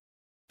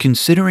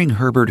Considering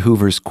Herbert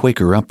Hoover's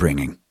Quaker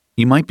upbringing,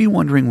 you might be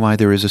wondering why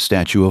there is a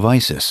statue of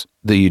Isis,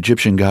 the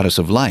Egyptian goddess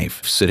of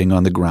life, sitting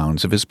on the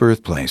grounds of his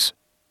birthplace.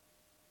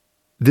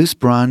 This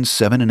bronze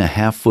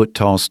 7.5-foot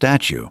tall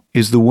statue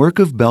is the work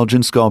of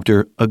Belgian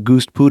sculptor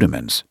Auguste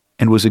Poetemans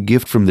and was a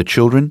gift from the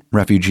children,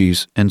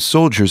 refugees, and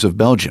soldiers of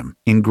Belgium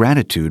in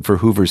gratitude for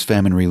Hoover's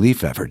famine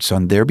relief efforts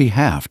on their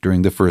behalf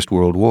during the First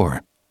World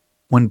War.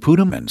 When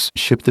Poetemans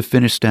shipped the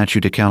finished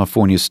statue to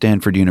California's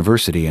Stanford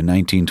University in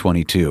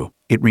 1922,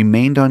 it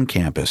remained on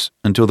campus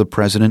until the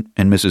President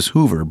and Mrs.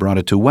 Hoover brought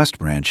it to West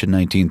Branch in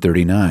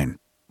 1939.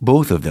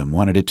 Both of them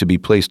wanted it to be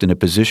placed in a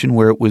position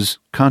where it was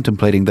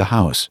contemplating the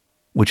house,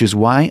 which is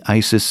why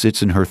Isis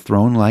sits in her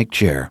throne-like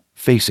chair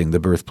facing the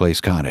birthplace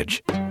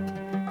cottage.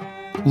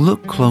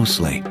 Look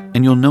closely,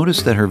 and you'll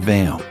notice that her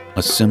veil,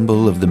 a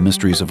symbol of the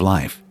mysteries of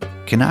life,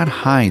 cannot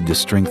hide the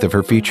strength of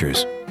her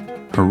features.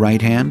 Her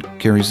right hand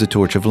carries the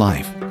torch of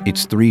life.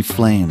 Its 3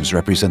 flames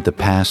represent the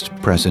past,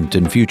 present,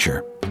 and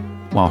future,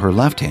 while her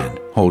left hand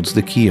holds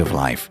the key of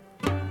life.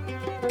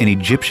 An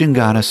Egyptian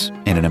goddess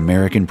and an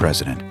American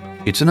president.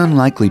 It's an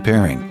unlikely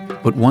pairing,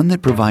 but one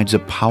that provides a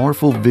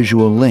powerful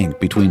visual link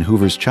between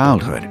Hoover's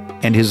childhood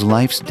and his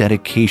life's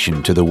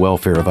dedication to the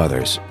welfare of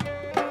others.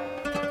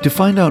 To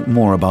find out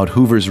more about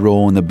Hoover's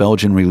role in the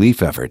Belgian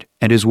relief effort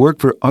and his work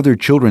for other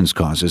children's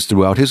causes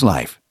throughout his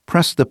life,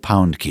 press the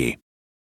pound key.